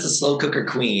mom was the slow cooker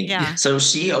queen. Yeah. So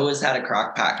she always had a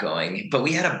crock pot going, but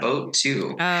we had a boat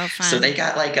too. Oh, fun. So they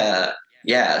got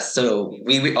so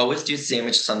we would always do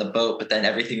sandwiches on the boat, but then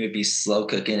everything would be slow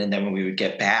cooking. And then when we would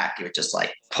get back, it would just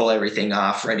like pull everything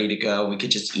off, ready to go. We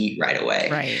could just eat right away.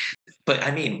 Right. But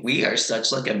I mean, we are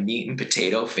such like a meat and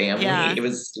potato family. Yeah. It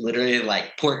was literally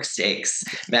like pork steaks,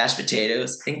 mashed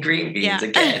potatoes, and green beans Yeah.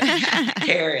 again,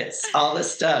 carrots, all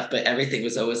this stuff. But everything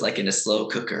was always like in a slow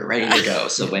cooker, ready to go.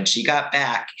 So when she got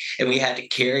back and we had to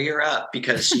carry her up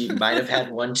because she might have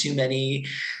had one too many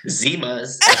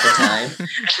Zimas at the time.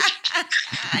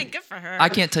 Good for her. I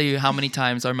can't tell you how many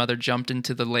times our mother jumped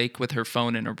into the lake with her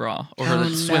phone in her bra or her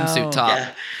swimsuit top.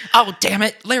 Yeah. Oh, damn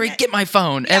it. Larry, get my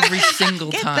phone every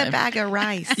single Get time. the bag of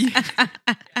rice.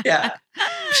 Yeah.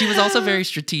 She was also very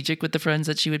strategic with the friends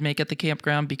that she would make at the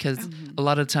campground because a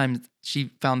lot of times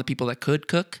she found the people that could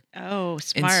cook. Oh, And,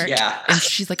 smart. Yeah. and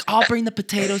she's like, I'll bring the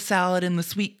potato salad and the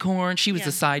sweet corn. She was Yeah.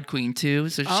 the side queen too.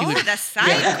 So she Oh, would, the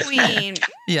side queen.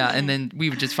 yeah. And then we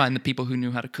would just find the people who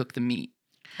knew how to cook the meat.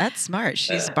 That's smart.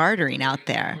 She's bartering out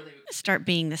there. Start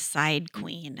being the side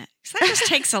queen. 'Cause that just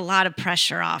takes a lot of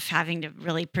pressure off having to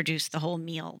really produce the whole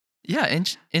meal. Yeah.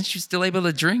 And she's still able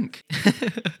to drink.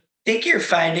 I think you're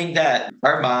finding that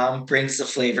our mom brings the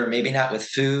flavor, maybe not with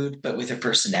food, but with her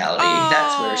personality.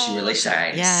 That's where she really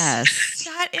shines. Yes.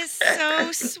 That is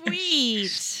so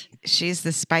sweet. She's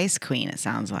the spice queen, it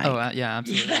sounds like. Oh, yeah,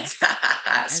 absolutely.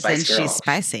 As in Spice Girl. she's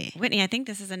spicy. Whitney, I think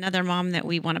this is another mom that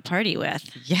we want to party with.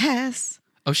 Yes.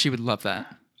 Oh, she would love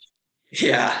that.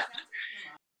 Yeah.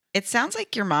 It sounds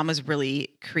like your mom was really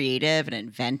creative and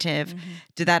inventive.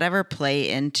 Did that ever play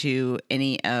into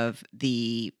any of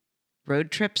the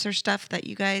road trips or stuff that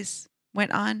you guys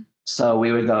went on? So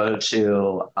we would go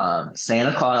to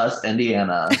Santa Claus,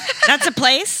 Indiana. That's a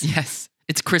place? Yes.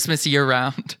 It's Christmas year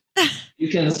round. You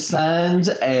can send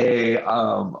a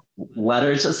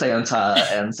letter to Santa,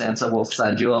 and Santa will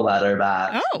send you a letter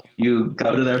back. Oh. You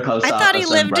go to their post I office. thought he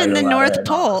and lived write in a the letter North and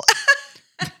Pole.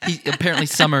 He apparently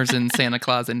summers in Santa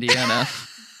Claus, Indiana.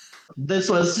 This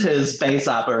was his base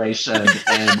operation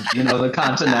in, the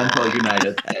continental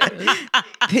United States.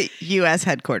 The U.S.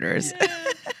 headquarters.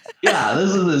 Yeah,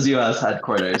 this is his U.S.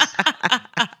 headquarters.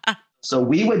 So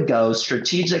we would go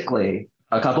strategically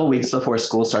a couple weeks before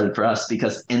school started for us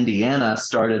because Indiana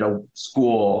started a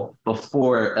school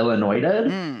before Illinois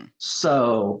did.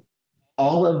 So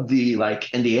all of the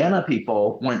Indiana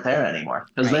people weren't there anymore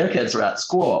because their kids were at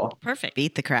school. Perfect.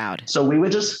 Beat the crowd. So we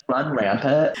would just run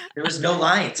rampant. There was no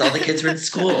lines. All the kids were in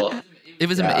school. It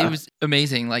was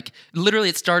amazing. Like literally,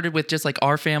 it started with just like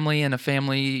our family and a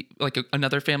family,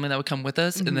 another family that would come with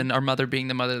us, and then our mother being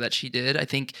the mother that she did. I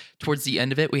think towards the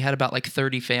end of it, we had about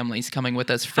 30 families coming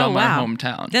with us from our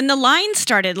hometown. Then the lines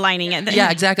started lining it. Yeah,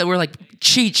 exactly. We're like,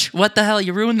 Cheech, what the hell?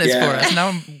 You ruined this Yeah. for us. Now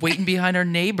I'm waiting behind our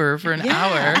neighbor for an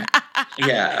hour.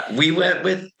 Yeah. We went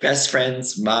with best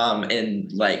friend's mom,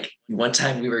 and one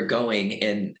time we were going,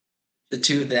 and the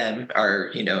two of them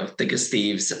are, thick as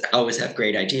thieves, always have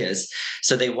great ideas.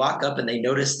 So they walk up and they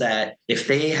notice that if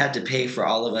they had to pay for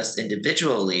all of us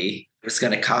individually, it was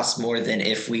going to cost more than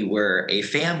if we were a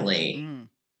family.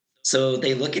 So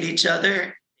they look at each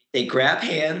other, they grab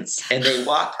hands, and they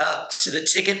walk up to the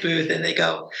ticket booth and they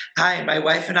go, "Hi, my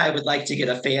wife and I would like to get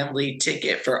a family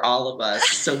ticket for all of us."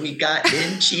 So we got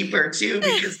in cheaper too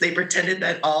because they pretended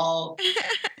that all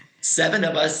 7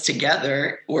 of us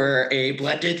together were a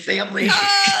blended family.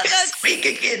 So we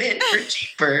could get in for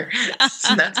cheaper.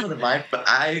 So that's one of my,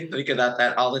 I think about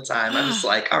that all the time. I'm just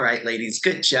like, all right, ladies,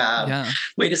 good job. Yeah.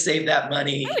 Way to save that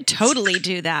money. I would totally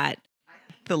do that.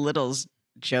 The littles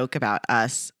joke about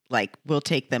us, we'll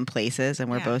take them places and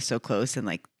we're Yeah. both so close, and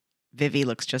Vivi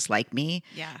looks just like me.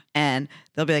 Yeah. And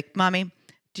they'll be like, "Mommy,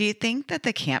 do you think that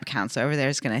the camp counselor over there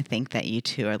is going to think that you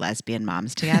two are lesbian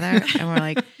moms together?" And we're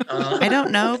like, "I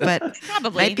don't know, but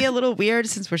Probably. might be a little weird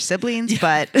since we're siblings,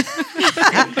 but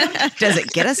does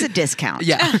it get us a discount?"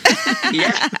 Yeah.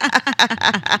 Yeah.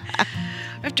 I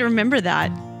have to remember that.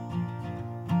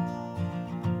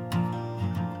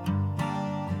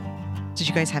 Did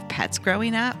you guys have pets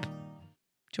growing up,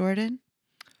 Jordan?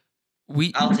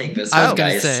 I'll take this I was one,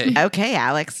 going to guys. say, Okay,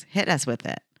 Alex, hit us with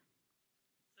it.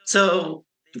 So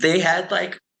they had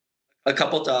a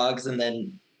couple dogs, and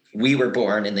then we were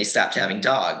born and they stopped having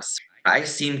dogs. I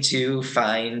seem to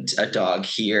find a dog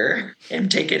here and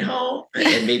take it home.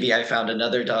 And maybe I found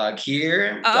another dog here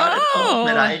and brought it home.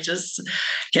 And I just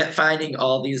kept finding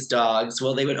all these dogs.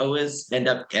 Well, they would always end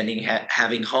up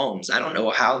having homes. I don't know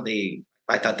how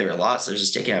I thought they were lost. They're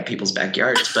just taking out people's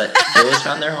backyards, but they always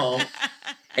found their home.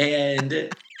 And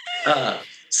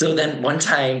so then one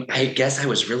time, I guess I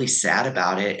was really sad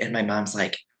about it. And my mom's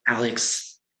like, "Alex,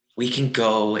 we can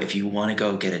go if you want to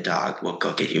go get a dog. We'll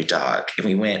go get your dog." And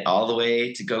we went all the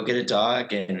way to go get a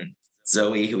dog. And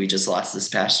Zoe, who we just lost this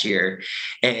past year.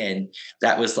 And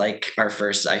that was like our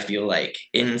first, I feel like,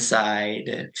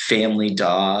 inside family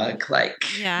dog. Like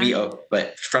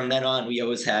but from then on, we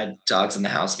always had dogs in the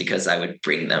house because I would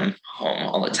bring them home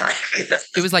all the time.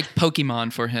 It was like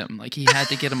Pokemon for him. Like he had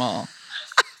to get them all.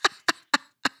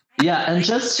 Yeah, and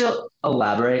just to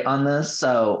elaborate on this,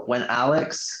 so when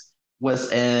Alex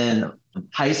was in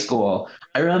high school,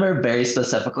 I remember very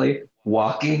specifically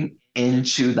walking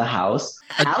into the house.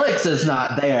 Alex is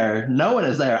not there. No one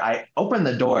is there. I open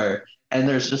the door and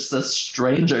there's just this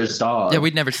stranger's dog. Yeah,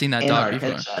 we'd never seen that dog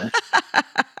before. Kitchen.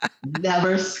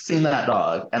 Never seen that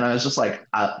dog. And I was just like,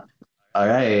 all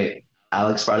right,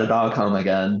 Alex brought a dog home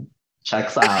again.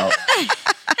 Checks out.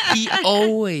 He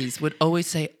would always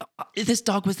say, this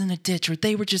dog was in a ditch, or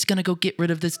they were just going to go get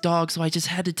rid of this dog, so I just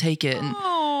had to take it.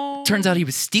 And turns out he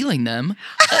was stealing them.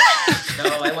 No,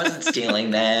 I wasn't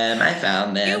stealing them. I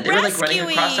found them. They were like running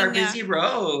across our busy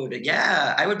road.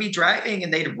 Yeah, I would be driving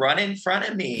and they'd run in front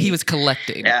of me. He was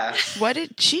collecting. Yeah. What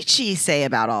did Chi Chi say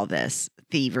about all this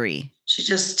thievery? She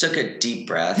just took a deep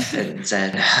breath and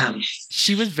said,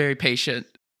 She was very patient.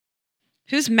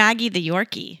 Who's Maggie the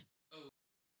Yorkie?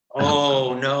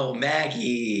 Oh, no,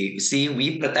 Maggie. See,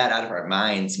 we put that out of our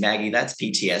minds. Maggie, that's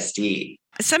PTSD.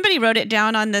 Somebody wrote it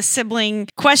down on the sibling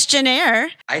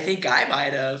questionnaire. I think I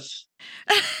might have.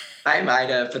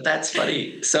 But that's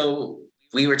funny. So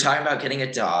we were talking about getting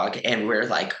a dog, and we're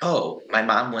like, oh, my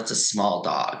mom wants a small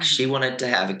dog. She wanted to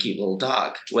have a cute little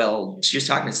dog. Well, she was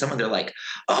talking to someone. They're like,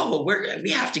 oh, well, we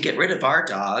have to get rid of our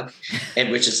dog,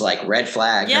 and which is like red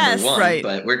flag number one. Right.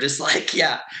 But we're just like,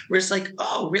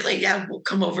 oh, really? Yeah, we'll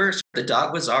come over. So the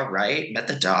dog was all right. Met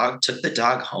the dog, took the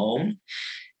dog home.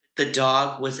 The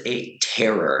dog was a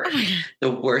terror.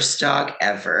 The worst dog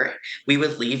ever. We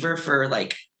would leave her for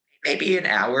like maybe an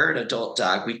hour, an adult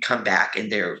dog. We'd come back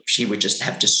and she would just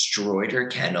have destroyed her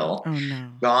kennel,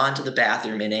 gone to the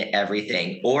bathroom in it,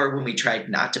 everything. Or when we tried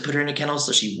not to put her in a kennel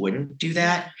so she wouldn't do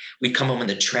that, we'd come home and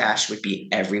the trash would be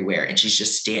everywhere. And she's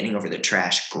just standing over the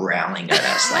trash growling at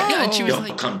us like,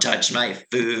 don't come touch my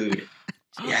food.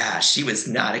 Yeah, she was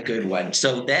not a good one.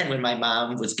 So then when my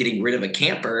mom was getting rid of a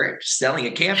camper, selling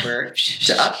a camper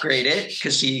to upgrade it,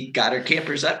 because she got her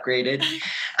campers upgraded,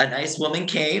 a nice woman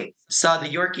came, saw the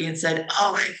Yorkie and said,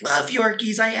 oh, I love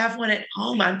Yorkies. I have one at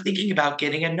home. I'm thinking about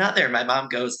getting another. My mom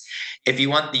goes, if you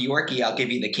want the Yorkie, I'll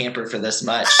give you the camper for this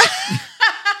much.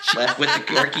 Left with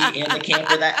the Yorkie and the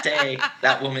camper that day.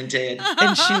 That woman did.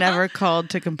 And she never called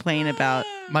to complain about.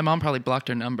 My mom probably blocked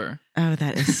her number. Oh,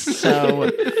 that is so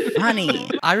funny.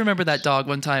 I remember that dog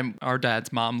one time. Our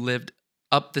dad's mom lived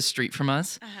up the street from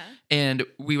us. And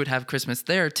we would have Christmas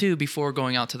there too before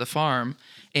going out to the farm.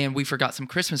 And we forgot some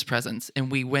Christmas presents.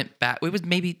 And we went back. It was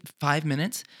maybe 5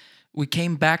 minutes. We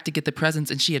came back to get the presents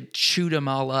and she had chewed them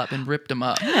all up and ripped them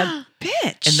up.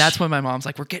 Bitch. And that's when my mom's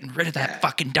like, we're getting rid of that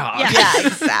fucking dog. Yeah,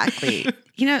 exactly.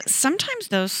 You know, sometimes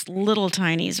those little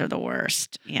tinies are the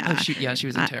worst. Yeah. She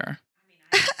was a terror.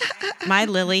 My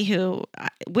Lily, who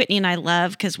Whitney and I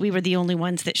love because we were the only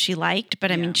ones that she liked.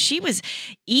 But I mean, she was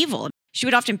evil. She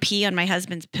would often pee on my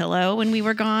husband's pillow when we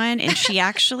were gone. And she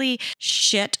actually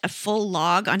shit a full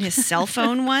log on his cell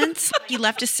phone once. He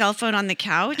left his cell phone on the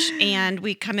couch and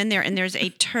we come in there and there's a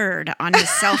turd on his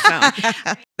cell phone.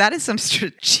 That is some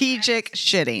strategic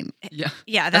shitting.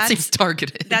 Yeah, that seems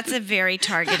targeted. That's a very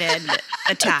targeted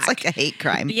attack. It's like a hate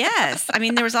crime. Yes. I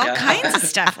mean, there was all kinds of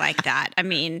stuff like that. I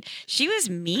mean, she was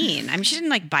mean. I mean, she didn't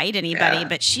like bite anybody,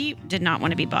 but she did not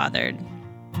want to be bothered.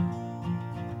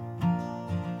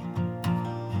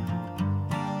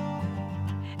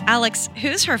 Alex,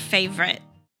 who's her favorite?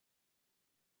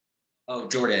 Oh,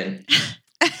 Jordan.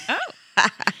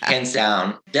 Hands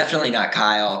down. Definitely not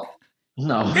Kyle.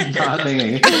 No, not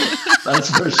me.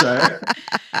 That's for sure.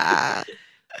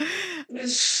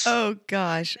 Oh,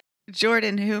 gosh.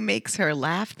 Jordan, who makes her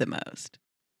laugh the most?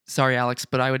 Sorry, Alex,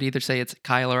 but I would either say it's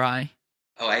Kyle or I.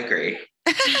 Oh, I agree.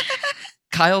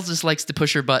 Kyle just likes to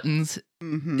push her buttons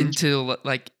into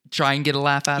like try and get a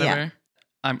laugh out of her.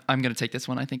 I'm going to take this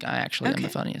one. I think I actually am the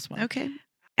funniest one. Okay.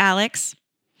 Alex,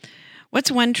 what's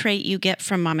one trait you get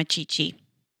from Momma Chi Chi?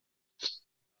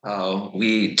 Oh,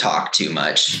 we talk too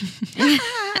much.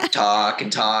 Talk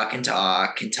and talk and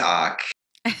talk and talk.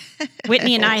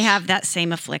 Whitney and I have that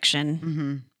same affliction.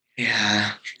 Mm-hmm.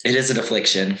 Yeah, it is an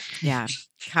affliction. Yeah.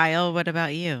 Kyle, what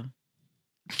about you?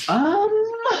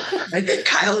 I think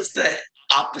Kyle is the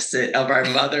opposite of our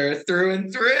mother through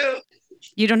and through.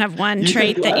 You don't have one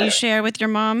trait that you share with your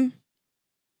mom?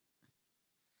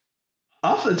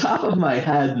 Off the top of my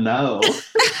head, no.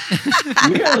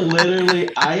 We are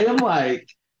literally, I am like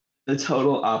the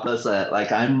total opposite.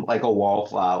 Like I'm like a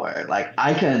wallflower. Like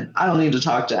I don't need to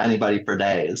talk to anybody for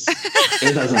days.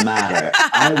 It doesn't matter.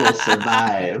 I will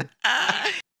survive.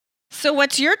 So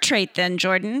what's your trait then,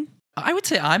 Jordan? I would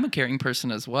say I'm a caring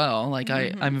person as well. Like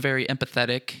I'm very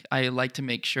empathetic. I like to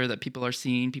make sure that people are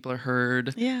seen, people are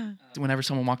heard. Yeah. Whenever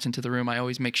someone walks into the room, I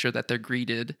always make sure that they're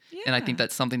greeted. Yeah. And I think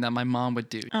that's something that my mom would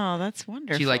do. Oh, that's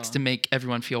wonderful. She likes to make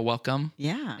everyone feel welcome.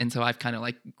 Yeah. And so I've kind of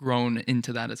like grown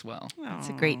into that as well. It's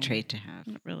a great trait to have.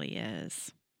 It really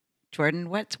is. Jordan,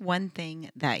 what's one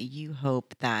thing that you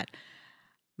hope that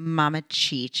Momma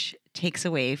Cheech takes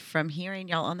away from hearing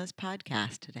y'all on this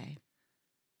podcast today?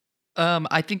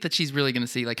 I think that she's really going to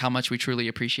see like how much we truly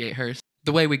appreciate her.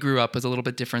 The way we grew up was a little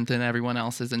bit different than everyone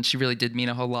else's, and she really did mean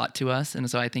a whole lot to us. And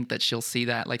so I think that she'll see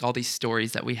that, like all these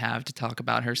stories that we have to talk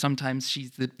about her. Sometimes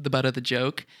she's the butt of the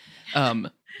joke,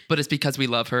 but it's because we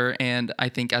love her. And I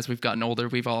think as we've gotten older,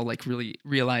 we've all like really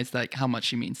realized like how much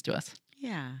she means to us.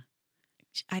 Yeah.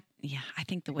 I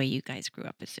think the way you guys grew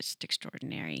up is just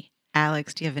extraordinary.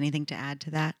 Alex, do you have anything to add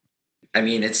to that? I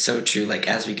mean, it's so true. Like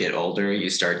as we get older, you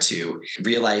start to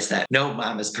realize that no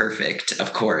mom is perfect,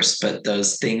 of course, but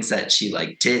those things that she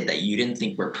like did that you didn't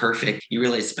think were perfect, you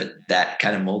realize, but that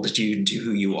kind of molded you into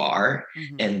who you are.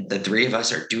 Mm-hmm. And the three of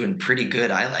us are doing pretty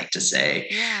good, I like to say.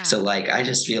 Yeah. So like, I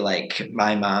just feel like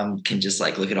my mom can just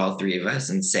like look at all three of us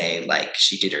and say like,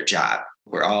 she did her job.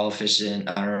 We're all efficient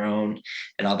on our own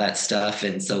and all that stuff.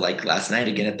 And so like last night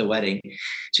again at the wedding,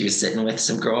 she was sitting with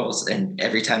some girls, and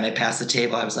every time I passed the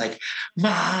table, I was like,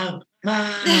 Mom,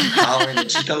 hollering, and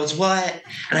she goes, what?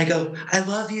 And I go, I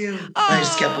love you. And I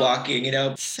just kept walking, you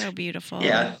know. So beautiful.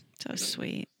 Yeah. So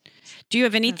sweet. Do you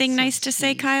have anything nice to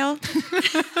say, Kyle?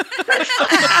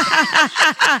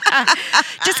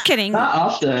 Just kidding. Not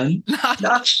often.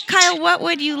 Kyle, what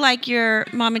would you like your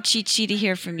Momma Chi Chi to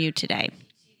hear from you today?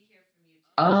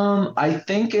 I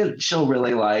think she'll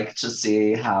really like to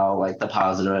see how like the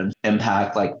positive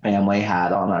impact like family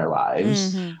had on our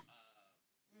lives. Mm-hmm.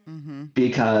 Mm-hmm.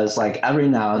 Because like every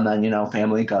now and then, you know,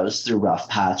 family goes through rough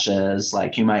patches.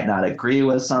 Like you might not agree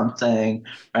with something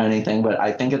or anything, but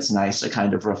I think it's nice to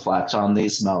kind of reflect on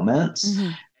these moments. Mm-hmm.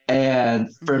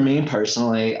 And for me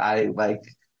personally, I like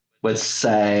would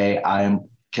say I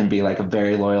can be like a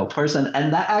very loyal person,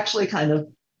 and that actually kind of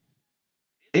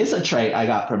is a trait I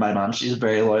got from my mom. She's a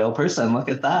very loyal person. Look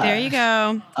at that. There you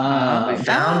go. I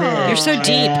found it. You're so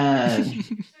deep.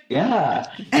 Yeah.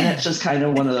 And it's just kind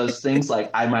of one of those things like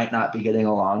I might not be getting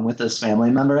along with this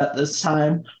family member at this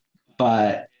time,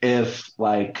 but if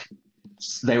like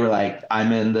they were like,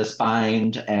 I'm in this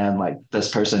bind and like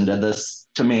this person did this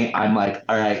to me, I'm like,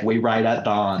 all right, we ride at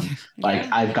dawn. Like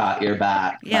I've got your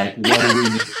back. Yeah.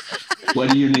 Like what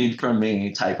do you need from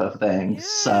me type of thing. Yeah.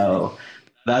 So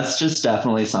that's just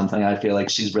definitely something I feel like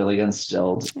she's really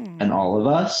instilled in all of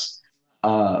us.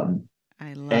 I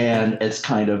love and that. It's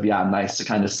kind of, nice to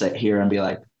kind of sit here and be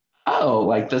like, oh,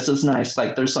 like, this is nice.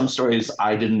 Like, there's some stories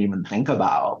I didn't even think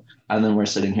about. And then we're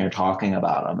sitting here talking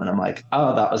about them. And I'm like,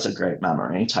 oh, that was a great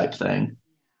memory type thing.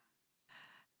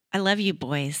 I love you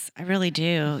boys. I really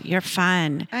do. You're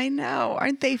fun. I know.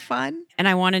 Aren't they fun? And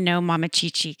I want to know Momma Chi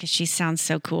Chi because she sounds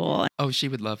so cool. Oh, she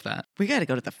would love that. We got to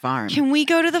go to the farm. Can we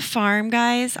go to the farm,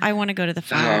 guys? I want to go to the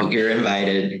farm. Oh, you're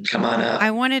invited. Come on up.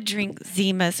 I want to drink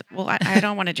Zima's. Well, I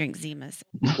don't want to drink Zima's.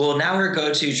 Well, now her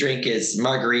go-to drink is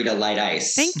margarita light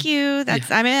ice. Thank you.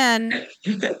 I'm in.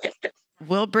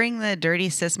 We'll bring the dirty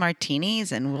sis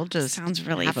martinis and we'll just sounds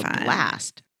really have fun. A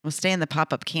blast. We'll stay in the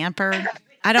pop-up camper.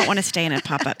 I don't want to stay in a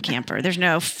pop-up camper. There's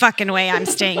no fucking way I'm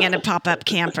staying in a pop-up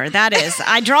camper.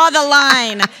 I draw the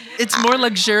line. It's more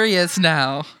luxurious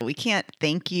now. We can't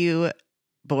thank you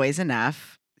boys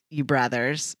enough, you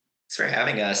brothers. Thanks for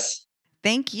having us.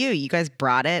 Thank you. You guys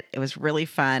brought it. It was really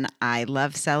fun. I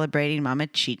love celebrating Momma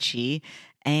Chi Chi.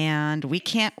 And we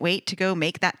can't wait to go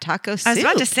make that taco soup. I was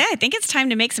about to say, I think it's time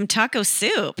to make some taco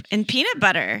soup and peanut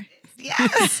butter.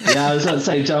 Yes. Yeah, I was about to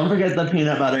say, don't forget the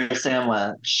peanut butter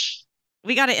sandwich.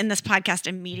 We got to end this podcast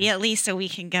immediately so we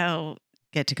can go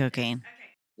get to cocaine.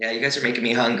 Yeah, you guys are making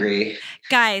me hungry.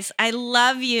 Guys, I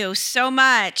love you so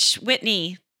much.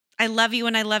 Whitney, I love you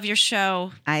and I love your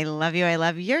show. I love you. I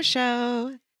love your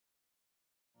show.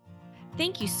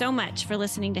 Thank you so much for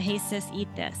listening to Hey Sis,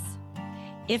 Eat This.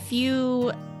 If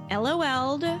you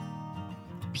LOL'd,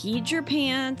 peed your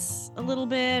pants a little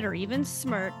bit, or even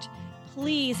smirked,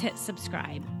 please hit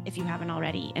subscribe if you haven't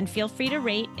already. And feel free to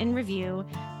rate and review,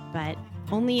 but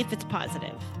only if it's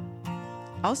positive.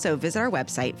 Also, visit our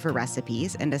website for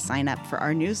recipes and to sign up for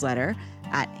our newsletter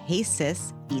at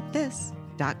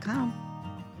HeySisEatThis.com.